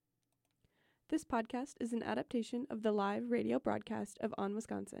This podcast is an adaptation of the live radio broadcast of On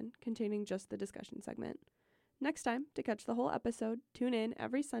Wisconsin, containing just the discussion segment. Next time, to catch the whole episode, tune in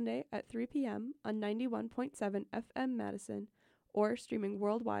every Sunday at 3 p.m. on 91.7 FM Madison or streaming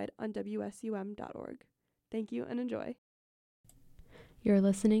worldwide on WSUM.org. Thank you and enjoy. You're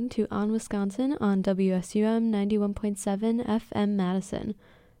listening to On Wisconsin on WSUM 91.7 FM Madison.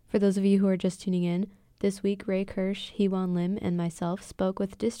 For those of you who are just tuning in, this week Ray Kirsch, Heewone Lim, and myself spoke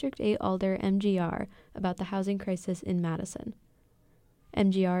with District 8 Alder MGR about the housing crisis in Madison.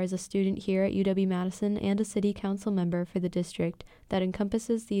 MGR is a student here at UW-Madison and a city council member for the district that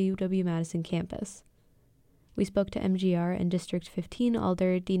encompasses the UW-Madison campus. We spoke to MGR and District 15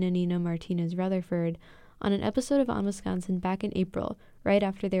 Alder Dina Nina Martinez Rutherford on an episode of On Wisconsin back in April, right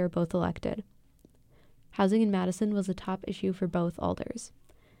after they were both elected. Housing in Madison was a top issue for both alders.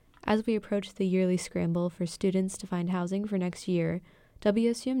 As we approach the yearly scramble for students to find housing for next year,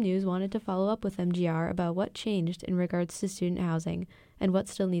 WSUM News wanted to follow up with MGR about what changed in regards to student housing and what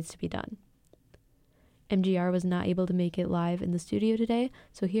still needs to be done. MGR was not able to make it live in the studio today,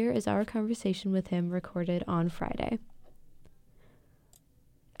 so here is our conversation with him recorded on Friday.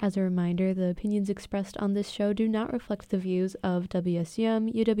 As a reminder, the opinions expressed on this show do not reflect the views of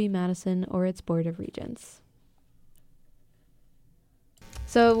WSUM, UW-Madison, or its Board of Regents.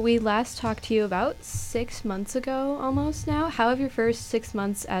 So we last talked to you about 6 months ago, almost now. How have your first 6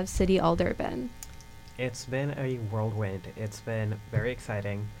 months as City Alder been? It's been a whirlwind. It's been very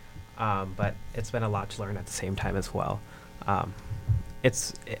exciting, but it's been a lot to learn at the same time as well.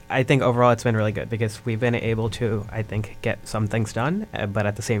 I think overall it's been really good because we've been able to, I think, get some things done, but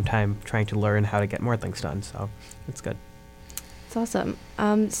at the same time trying to learn how to get more things done. So it's good. It's awesome.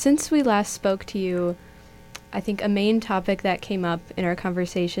 Since we last spoke to you, I think a main topic that came up in our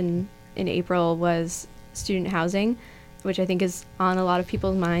conversation in April was student housing, which I think is on a lot of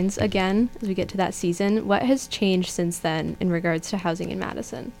people's minds again as we get to that season. What has changed since then in regards to housing in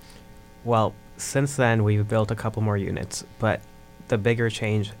Madison? Well, since then we've built a couple more units, but the bigger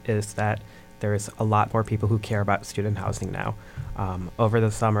change is that there's a lot more people who care about student housing now. Over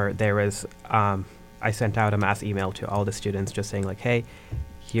the summer, there was, I sent out a mass email to all the students just saying like, hey,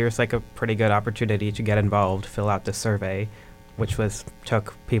 here's like a pretty good opportunity to get involved, fill out this survey, which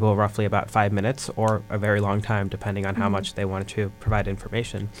took people roughly about 5 minutes or a very long time, depending on how much they wanted to provide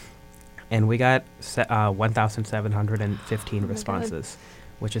information. And we got 1,715 responses,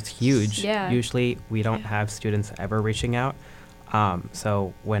 which is huge. Yeah. Usually we don't have students ever reaching out.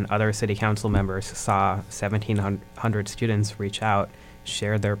 So when other city council members saw 1,700 students reach out,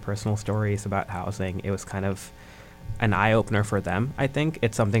 share their personal stories about housing, it was kind of an eye-opener for them. I think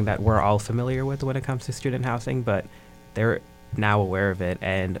it's something that we're all familiar with when it comes to student housing, but they're now aware of it,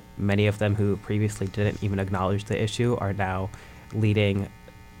 and many of them who previously didn't even acknowledge the issue are now leading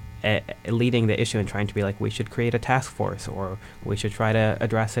the issue and trying to be like, we should create a task force, or we should try to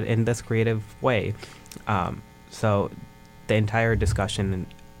address it in this creative way. So the entire discussion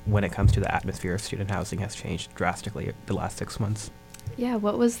when it comes to the atmosphere of student housing has changed drastically the last 6 months. Yeah,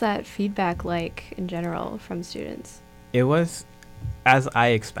 what was that feedback like in general from students? It was as I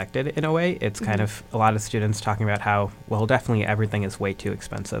expected in a way. It's kind of a lot of students talking about how, well, definitely everything is way too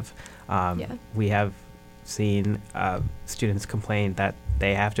expensive. We have seen students complain that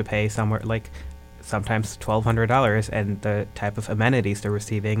they have to pay somewhere like sometimes $1,200, and the type of amenities they're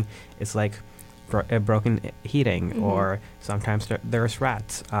receiving is like broken heating, or sometimes there's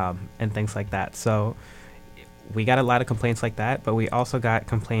rats and things like that. So we got a lot of complaints like that, but we also got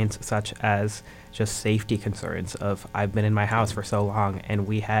complaints such as just safety concerns of, I've been in my house for so long and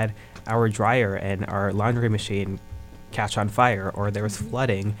we had our dryer and our laundry machine catch on fire, or there was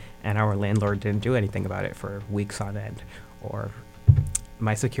flooding and our landlord didn't do anything about it for weeks on end, or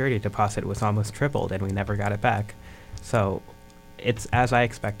my security deposit was almost tripled and we never got it back. So it's as I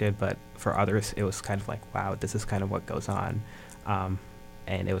expected, but for others it was kind of like, wow, this is kind of what goes on.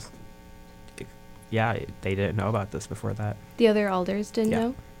 And it was, yeah, they didn't know about this before that. The other alders didn't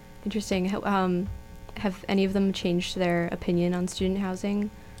know? Interesting. Have any of them changed their opinion on student housing?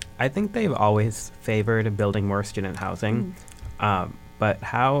 I think they've always favored building more student housing. But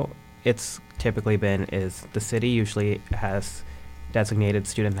how it's typically been is the city usually has designated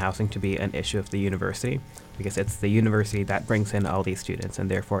student housing to be an issue of the university, because it's the university that brings in all these students,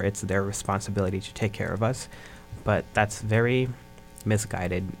 and therefore it's their responsibility to take care of us. But that's very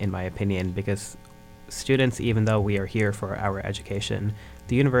misguided, in my opinion, because students, even though we are here for our education,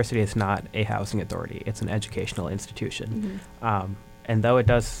 the university is not a housing authority. It's an educational institution. And though it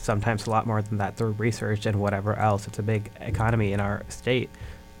does sometimes a lot more than that through research and whatever else, it's a big economy in our state,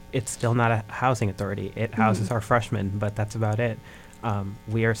 it's still not a housing authority. It houses our freshmen, but that's about it.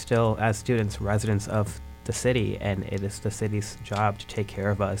 We are still, as students, residents of the city, and it is the city's job to take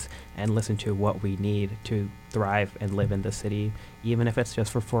care of us and listen to what we need to thrive and live in the city, even if it's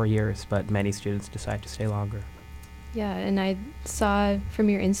just for 4 years, but many students decide to stay longer. Yeah, and I saw from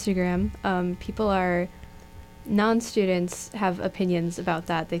your Instagram, non-students have opinions about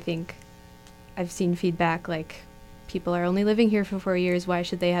that. They think, I've seen feedback like, people are only living here for 4 years, why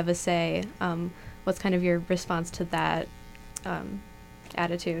should they have a say? What's kind of your response to that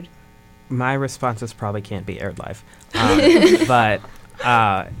attitude? My responses probably can't be aired live, but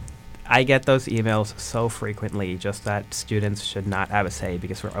I get those emails so frequently, just that students should not have a say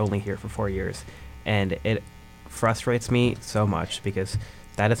because we're only here for 4 years, and it frustrates me so much because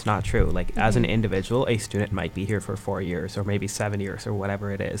that is not true. Like, as an individual, a student might be here for 4 years or maybe 7 years or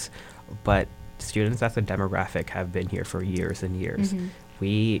whatever it is, but students as a demographic have been here for years and years.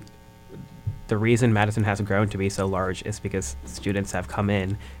 The reason Madison has grown to be so large is because students have come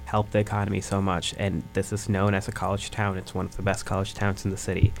in, helped the economy so much, and this is known as a college town. It's one of the best college towns in the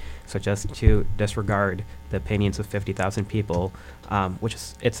city. So just to disregard the opinions of 50,000 people, which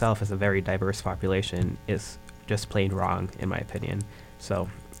is itself is a very diverse population, is just plain wrong, in my opinion. So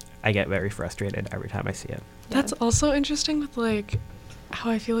I get very frustrated every time I see it. That's also interesting with, like, how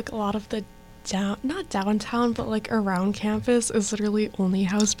I feel like a lot of the not downtown, but like around campus is literally only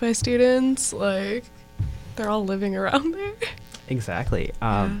housed by students. Like, they're all living around there. Exactly.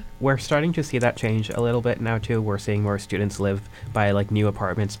 We're starting to see that change a little bit now too. We're seeing more students live by like new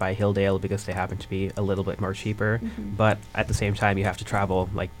apartments by Hilldale because they happen to be a little bit more cheaper. But at the same time, you have to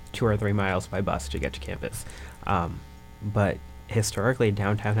travel like 2 or 3 miles by bus to get to campus. But historically,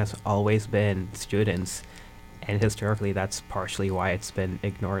 downtown has always been students. And historically, that's partially why it's been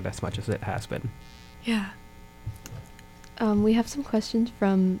ignored as much as it has been. Yeah. We have some questions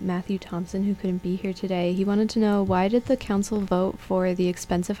from Matthew Thompson, who couldn't be here today. He wanted to know, why did the council vote for the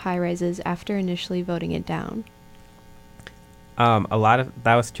expensive high-rises after initially voting it down? A lot of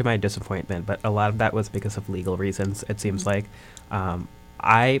that was to my disappointment, but a lot of that was because of legal reasons, it seems like.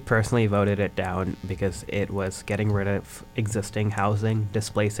 I personally voted it down because it was getting rid of existing housing,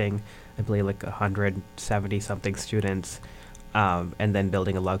 displacing, I believe, like 170-something students, and then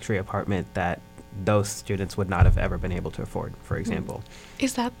building a luxury apartment that those students would not have ever been able to afford, for example.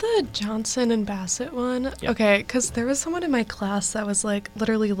 Is that the Johnson and Bassett one? Yep. Okay, because there was someone in my class that was, like,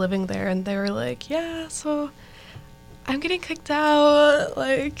 literally living there, and they were like, yeah, so I'm getting kicked out,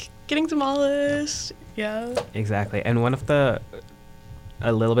 like, getting demolished. Yeah. Exactly. And one of a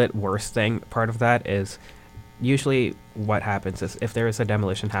little bit worse part of that is usually what happens is if there is a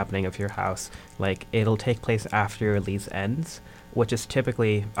demolition happening of your house, like, it'll take place after your lease ends, which is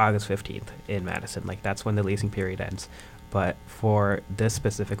typically August 15th in Madison. Like, that's when the leasing period ends. But for this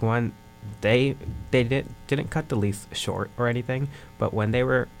specific one, they didn't cut the lease short or anything, but when they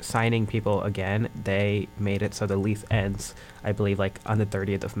were signing people again, they made it so the lease ends, I believe, like on the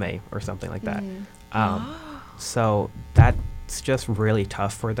 30th of May or something like that. So that's just really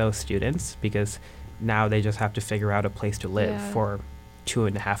tough for those students because now they just have to figure out a place to live for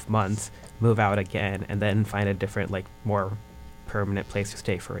 2.5 months, move out again, and then find a different, like, more permanent place to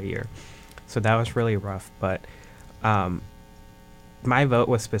stay for a year. So that was really rough. But my vote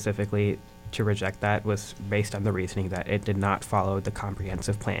was specifically to reject that, was based on the reasoning that it did not follow the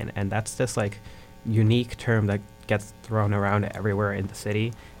comprehensive plan. And that's this, like, unique term that gets thrown around everywhere in the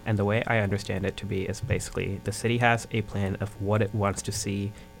city. And the way I understand it to be is basically the city has a plan of what it wants to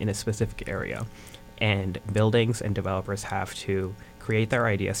see in a specific area. And buildings and developers have to create their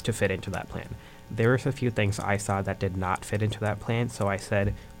ideas to fit into that plan. There was a few things I saw that did not fit into that plan, so I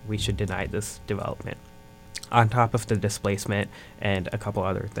said we should deny this development. On top of the displacement and a couple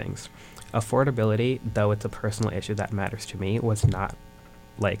other things. Affordability, though it's a personal issue that matters to me, was not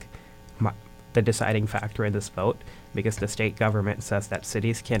like the deciding factor in this vote, because the state government says that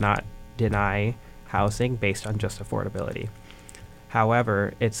cities cannot deny housing based on just affordability.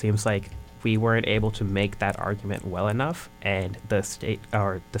 However, it seems like we weren't able to make that argument well enough, and the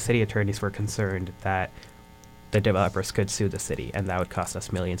city attorneys were concerned that the developers could sue the city, and that would cost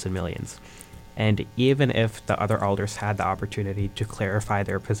us millions and millions. And even if the other alders had the opportunity to clarify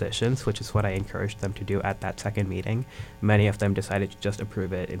their positions, which is what I encouraged them to do at that second meeting, many of them decided to just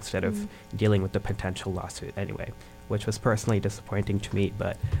approve it instead of dealing with the potential lawsuit anyway, which was personally disappointing to me,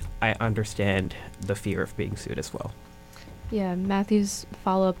 but I understand the fear of being sued as well. Yeah, Matthew's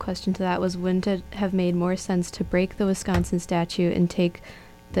follow-up question to that was, wouldn't it have made more sense to break the Wisconsin statute and take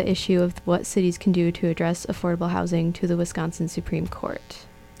the issue of what cities can do to address affordable housing to the Wisconsin Supreme Court?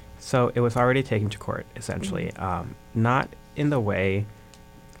 So it was already taken to court, essentially. Not in the way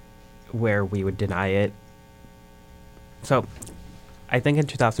where we would deny it. So I think in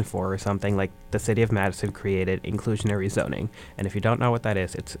 2004 or something, like the city of Madison created inclusionary zoning. And if you don't know what that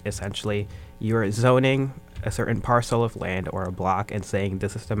is, it's essentially you're zoning a certain parcel of land or a block and saying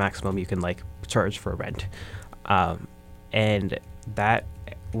this is the maximum you can like charge for rent. And that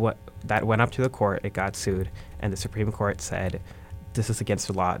went up to the court. It got sued, and the Supreme Court said this is against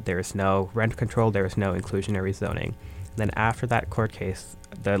the law. There is no rent control. There is no inclusionary zoning. Then after that court case,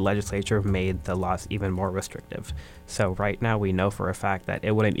 the legislature made the laws even more restrictive. So right now we know for a fact that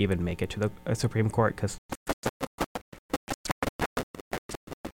it wouldn't even make it to the Supreme Court because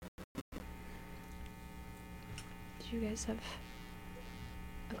do you guys have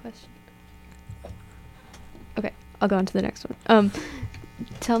a question? Okay, I'll go on to the next one.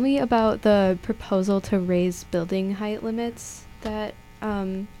 Tell me about the proposal to raise building height limits that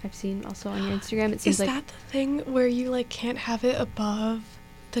I've seen also on your Instagram. It seems Is that the thing where you like can't have it above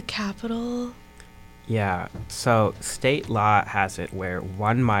the Capitol? Yeah, so state law has it where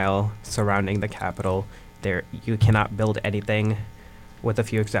 1 mile surrounding the Capitol, there you cannot build anything, with a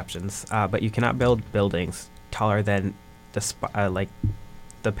few exceptions, but you cannot build buildings taller than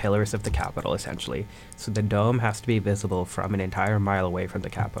the pillars of the Capitol, essentially. So the dome has to be visible from an entire mile away from the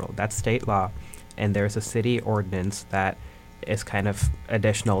Capitol. That's state law, and there's a city ordinance that is kind of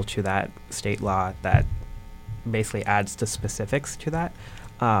additional to that state law that basically adds the specifics to that.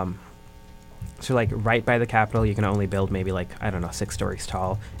 So like right by the Capitol, you can only build maybe 6 stories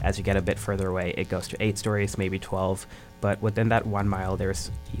tall. As you get a bit further away, it goes to 8 stories, maybe 12. But within that 1 mile, there's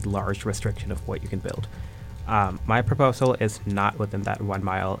a large restriction of what you can build. My proposal is not within that 1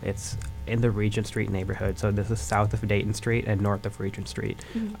 mile. It's in the Regent Street neighborhood. So this is south of Dayton Street and north of Regent Street.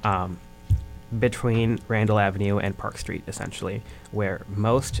 Mm-hmm. Between Randall Avenue and Park Street, essentially, where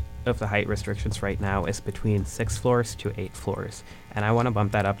most of the height restrictions right now is between 6 floors to 8 floors. And I want to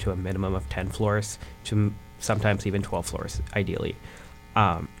bump that up to a minimum of 10 floors to sometimes even 12 floors, ideally.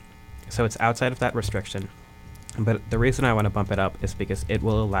 So it's outside of that restriction. But the reason I want to bump it up is because it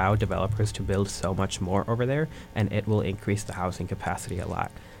will allow developers to build so much more over there, and it will increase the housing capacity a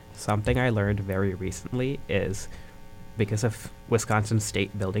lot. Something I learned very recently is because of Wisconsin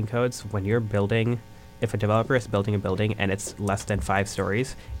state building codes, when you're building, if a developer is building a building and it's less than 5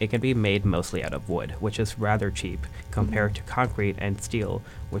 stories, it can be made mostly out of wood, which is rather cheap compared to concrete and steel,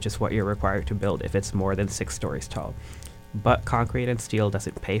 which is what you're required to build if it's more than 6 stories tall. But concrete and steel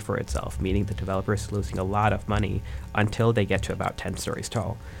doesn't pay for itself, meaning the developer is losing a lot of money until they get to about 10 stories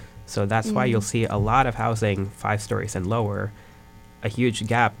tall. So that's why you'll see a lot of housing 5 stories and lower, a huge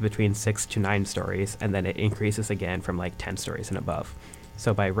gap between 6 to 9 stories, and then it increases again from 10 stories and above.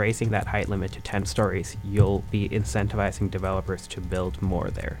 So by raising that height limit to 10 stories, you'll be incentivizing developers to build more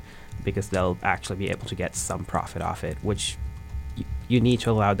there because they'll actually be able to get some profit off it, which you need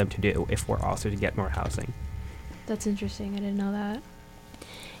to allow them to do if we're also to get more housing. That's interesting. I didn't know that.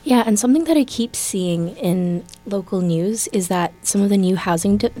 Yeah, and something that I keep seeing in local news is that some of the new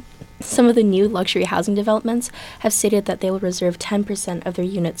luxury housing developments have stated that they will reserve 10% of their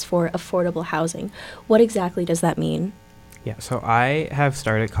units for affordable housing. What exactly does that mean? Yeah, so I have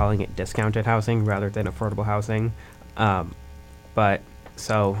started calling it discounted housing rather than affordable housing. But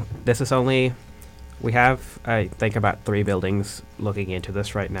so this is only, we have, I think, about 3 buildings looking into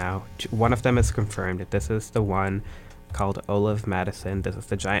this right now. One of them is confirmed. This is the one called Olive Madison. This is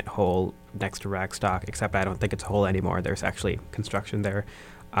the giant hole next to Ragstock, except I don't think it's a hole anymore. There's actually construction there.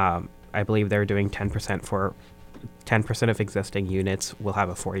 I believe they're doing 10% for 10% of existing units will have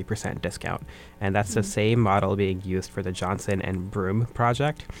a 40% discount. And that's the same model being used for the Johnson and Broome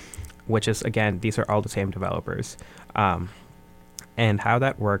project, which is, again, these are all the same developers. And how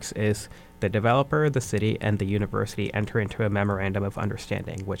that works is the developer, the city, and the university enter into a memorandum of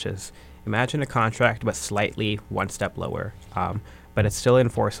understanding, which is, imagine a contract but slightly one step lower, but it's still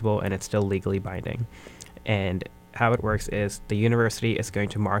enforceable and it's still legally binding. And how it works is the university is going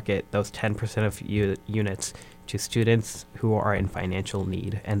to market those 10% of units to students who are in financial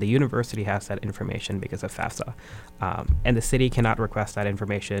need. And the university has that information because of FAFSA. And the city cannot request that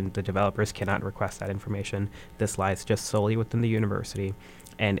information. The developers cannot request that information. This lies just solely within the university.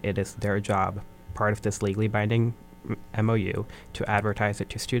 And it is their job, part of this legally binding MOU, to advertise it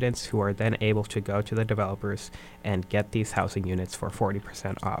to students who are then able to go to the developers and get these housing units for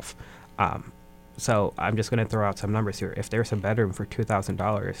 40% off. So I'm just going to throw out some numbers here. If there's a bedroom for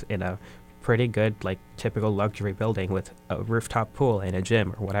 $2,000 in a pretty good, typical luxury building with a rooftop pool and a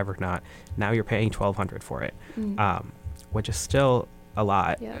gym or whatever not, now you're paying $1,200 for it, which is still a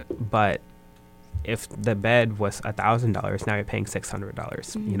lot. Yeah. But if the bed was $1,000, now you're paying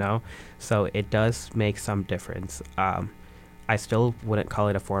 $600, you know? So it does make some difference. I still wouldn't call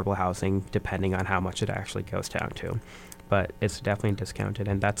it affordable housing depending on how much it actually goes down to. but it's definitely discounted,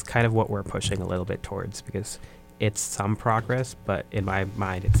 and that's kind of what we're pushing a little bit towards, because it's some progress, but in my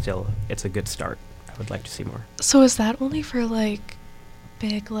mind it's a good start. I would like to see more. So is that only for like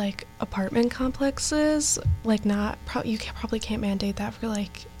big like apartment complexes? Like you probably can't mandate that for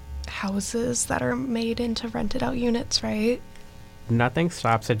like houses that are made into rented out units, right? Nothing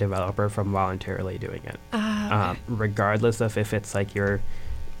stops a developer from voluntarily doing it. Okay. Regardless of if it's like your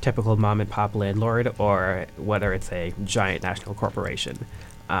typical mom and pop landlord or whether it's a giant national corporation.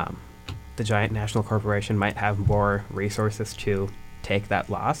 The giant national corporation might have more resources to take that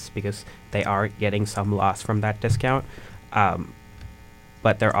loss because they are getting some loss from that discount.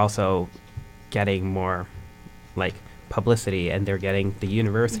 But they're also getting more like publicity, and they're getting the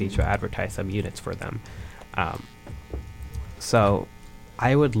university to advertise some units for them. So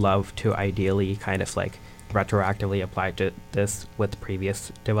I would love to ideally kind of like retroactively apply to this with previous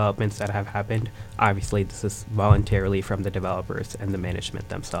developments that have happened. Obviously, this is voluntarily from the developers and the management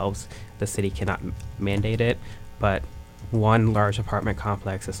themselves. The city cannot mandate it, but one large apartment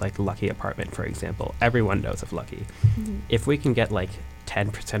complex is like Lucky Apartment, for example. Everyone knows of Lucky. Mm-hmm. If we can get like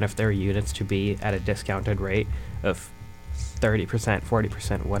 10% of their units to be at a discounted rate of 30%,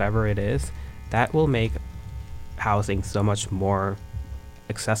 40%, whatever it is, that will make housing so much more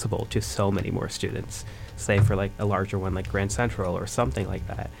accessible to so many more students, say for like a larger one like Grand Central or something like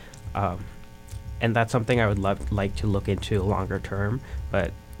that. And that's something I would like to look into longer term,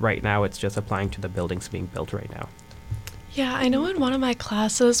 but right now it's just applying to the buildings being built right now. Yeah, I know in one of my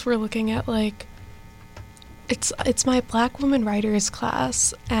classes we're looking at like it's my Black Woman Writers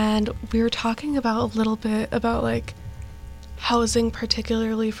class, and we were talking about a little bit about like housing,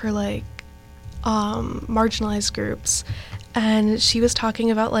 particularly for like marginalized groups, and she was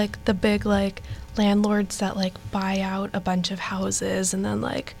talking about like the big like landlords that like buy out a bunch of houses and then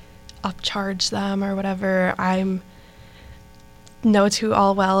like upcharge them or whatever. I'm know too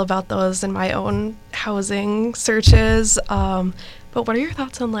all well about those in my own housing searches, but what are your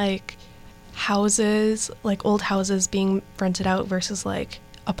thoughts on like houses, like old houses being rented out versus like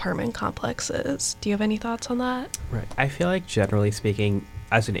apartment complexes? Do you have any thoughts on that? Right. I feel like generally speaking,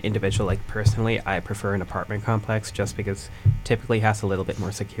 as an individual, like personally, I prefer an apartment complex just because typically has a little bit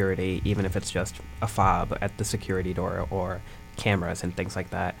more security, even if it's just a fob at the security door or cameras and things like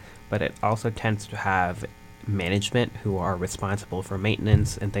that. But it also tends to have management who are responsible for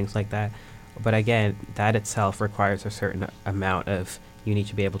maintenance and things like that. But again, that itself requires a certain amount of, you need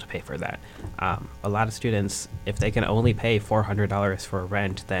to be able to pay for that. A lot of students, if they can only pay $400 for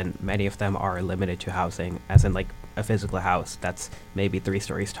rent, then many of them are limited to housing, as in like a physical house that's maybe 3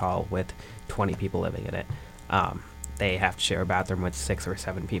 stories tall with 20 people living in it. They have to share a bathroom with 6 or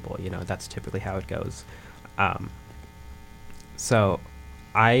 7 people. You know, that's typically how it goes. So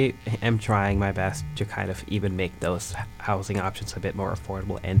I am trying my best to kind of even make those housing options a bit more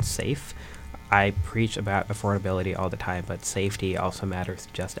affordable and safe. I preach about affordability all the time, but safety also matters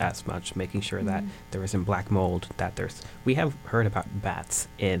just as much, making sure that there isn't black mold, that we have heard about bats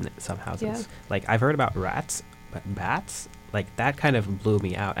in some houses. Yeah. Like, I've heard about rats, but bats? Like, that kind of blew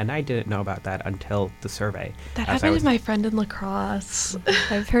me out, and I didn't know about that until the survey. That happened to my friend in lacrosse.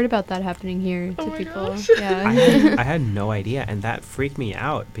 I've heard about that happening here to people. Gosh. Yeah. I had no idea, and that freaked me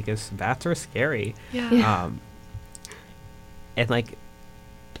out because bats are scary. Yeah. And like,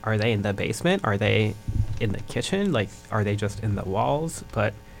 are they in the basement? Are they in the kitchen? Like, are they just in the walls?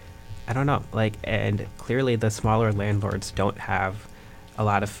 But I don't know. Like, and clearly the smaller landlords don't have a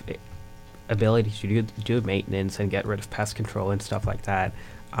lot of ability to do maintenance and get rid of pest control and stuff like that.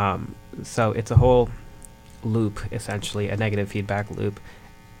 So it's a whole loop, essentially, a negative feedback loop.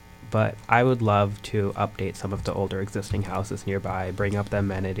 But I would love to update some of the older existing houses nearby, bring up the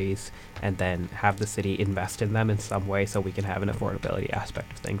amenities, and then have the city invest in them in some way so we can have an affordability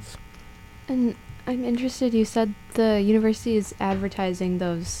aspect of things. And I'm interested, you said the university is advertising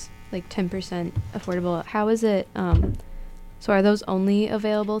those like 10% affordable. How is it, so are those only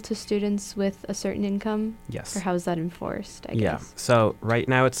available to students with a certain income? Yes. Or how is that enforced, I Yeah. guess? So right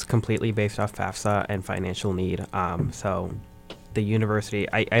now it's completely based off FAFSA and financial need. So the university,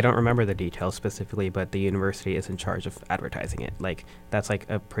 I don't remember the details specifically, but the university is in charge of advertising it. Like, that's like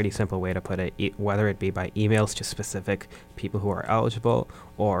a pretty simple way to put it, whether it be by emails to specific people who are eligible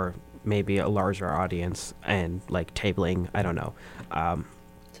or maybe a larger audience and like tabling, I don't know.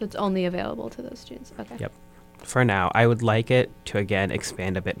 So it's only available to those students. Okay. Yep. For now, I would like it to, again,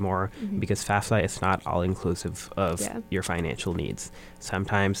 expand a bit more because FAFSA is not all inclusive of your financial needs.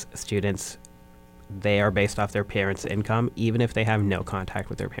 Sometimes students they are based off their parents' income, even if they have no contact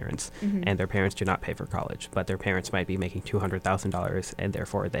with their parents, and their parents do not pay for college, but their parents might be making $200,000, and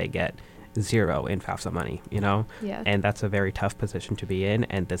therefore they get zero in FAFSA money, you know? Yeah. And that's a very tough position to be in,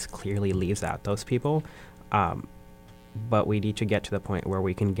 and this clearly leaves out those people. But we need to get to the point where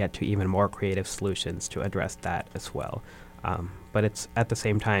we can get to even more creative solutions to address that as well. But it's at the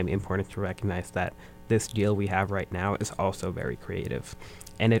same time important to recognize that this deal we have right now is also very creative,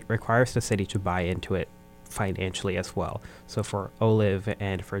 and it requires the city to buy into it financially as well. So for Olive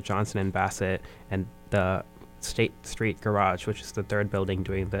and for Johnson and Bassett and the State Street Garage, which is the third building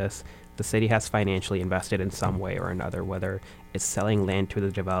doing this, the city has financially invested in some way or another, whether it's selling land to the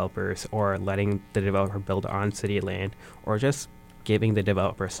developers or letting the developer build on city land or just giving the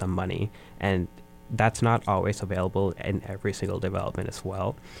developer some money. And that's not always available in every single development as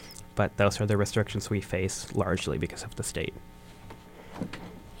well. But those are the restrictions we face largely because of the state.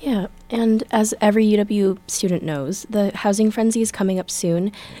 Yeah, and as every UW student knows, the housing frenzy is coming up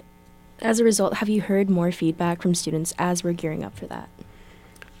soon. As a result, have you heard more feedback from students as we're gearing up for that?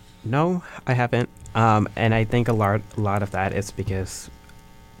 No, I haven't. And I think a lot of that is because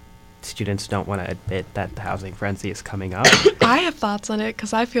students don't want to admit that the housing frenzy is coming up. I have thoughts on it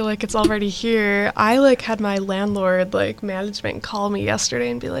because I feel like it's already here. I had my landlord management call me yesterday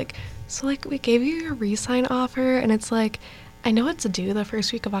and be like, so we gave you your re-sign offer, and it's I know it's due the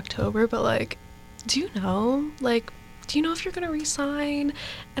first week of October, but do you know if you're gonna re-sign?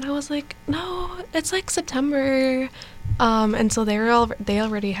 And I was like, no, it's September. And so they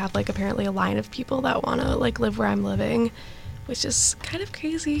already have apparently a line of people that want to live where I'm living, which is kind of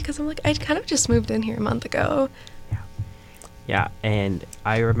crazy because I'm I kind of just moved in here a month ago. Yeah, and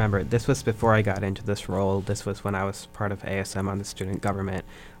I remember this was before I got into this role. This was when I was part of ASM on the student government.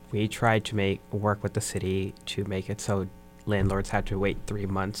 We tried to work with the city to make it so landlords had to wait 3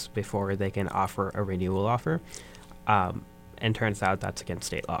 months before they can offer a renewal offer. And turns out that's against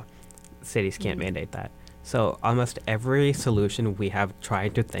state law. Cities can't mandate that. So almost every solution we have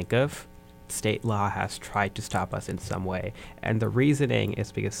tried to think of, state law has tried to stop us in some way. And the reasoning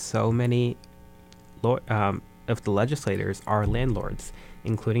is because so many of the legislators are landlords,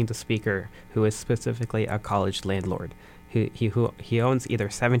 including the speaker, who is specifically a college landlord. He owns either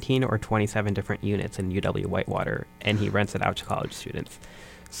 17 or 27 different units in UW Whitewater, and he rents it out to college students.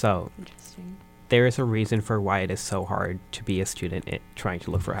 So there is a reason for why it is so hard to be a student trying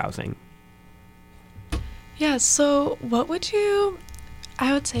to look for housing. Yeah, so what would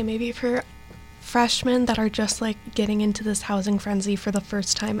I would say maybe for freshmen that are just getting into this housing frenzy for the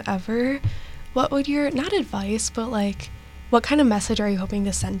first time ever, what would your, not advice, but what kind of message are you hoping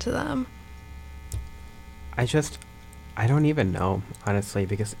to send to them? I don't even know, honestly,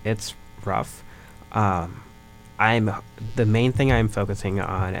 because it's rough. The main thing I'm focusing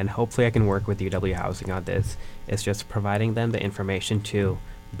on, and hopefully I can work with UW Housing on this, is just providing them the information to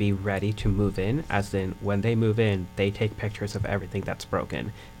be ready to move in, as in when they move in, they take pictures of everything that's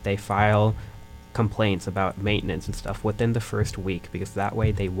broken. They file complaints about maintenance and stuff within the first week, because that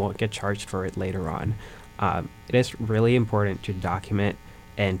way they won't get charged for it later on. It is really important to document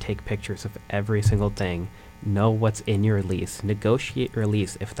and take pictures of every single thing. Know what's in your lease. Negotiate your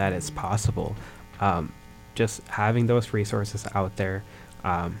lease if that is possible. Just having those resources out there,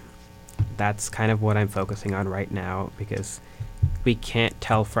 that's kind of what I'm focusing on right now, because we can't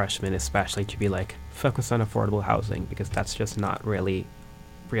tell freshmen especially to be focus on affordable housing, because that's just not really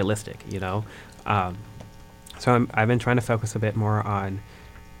realistic, you know? So I've been trying to focus a bit more on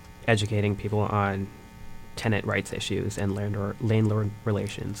educating people on tenant rights issues and landlord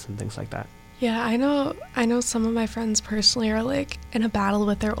relations and things like that. Yeah, I know some of my friends personally are in a battle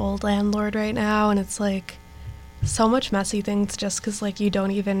with their old landlord right now, and it's so much messy things just because you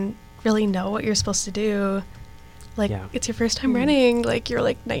don't even really know what you're supposed to do. It's your first time renting,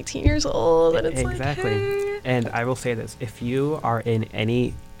 you're 19 years old, and it's exactly. Hey. And I will say this, if you are in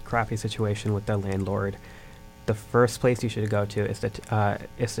any crappy situation with the landlord, the first place you should go to is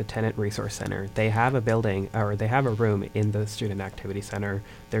the Tenant Resource Center. They have a building, or they have a room in the Student Activity Center.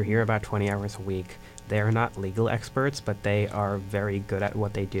 They're here about 20 hours a week. They are not legal experts, but they are very good at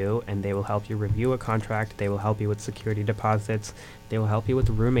what they do, and they will help you review a contract. They will help you with security deposits. They will help you with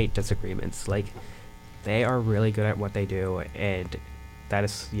roommate disagreements. They are really good at what they do, and that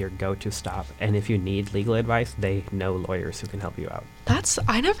is your go-to stop. And if you need legal advice, they know lawyers who can help you out.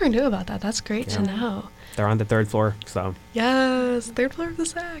 I never knew about that. That's great to know. They're on the 3rd floor, so. Yes, 3rd floor of the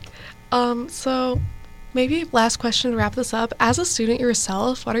SAC. So maybe last question to wrap this up. As a student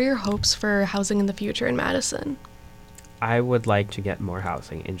yourself, what are your hopes for housing in the future in Madison? I would like to get more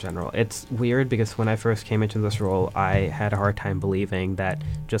housing in general. It's weird because when I first came into this role, I had a hard time believing that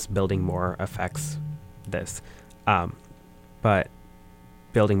just building more affects this. But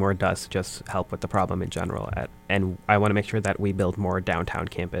building more does just help with the problem in general. And I want to make sure that we build more downtown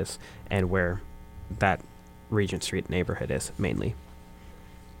campus and where that Regent Street neighborhood is mainly.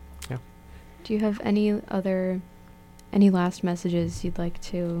 Yeah. Do you have any last messages you'd like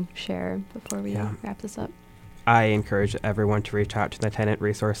to share before we wrap this up? I encourage everyone to reach out to the Tenant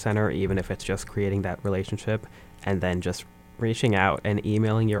Resource Center, even if it's just creating that relationship, and then just reaching out and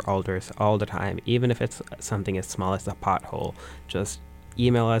emailing your alders all the time, even if it's something as small as a pothole. Just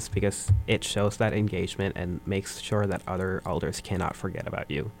email us because it shows that engagement and makes sure that other alders cannot forget about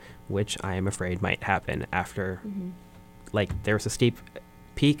you, which I am afraid might happen after, there's a steep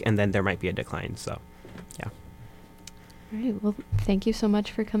peak and then there might be a decline. So, yeah. All right. Well, thank you so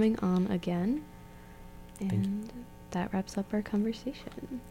much for coming on again. And that wraps up our conversation.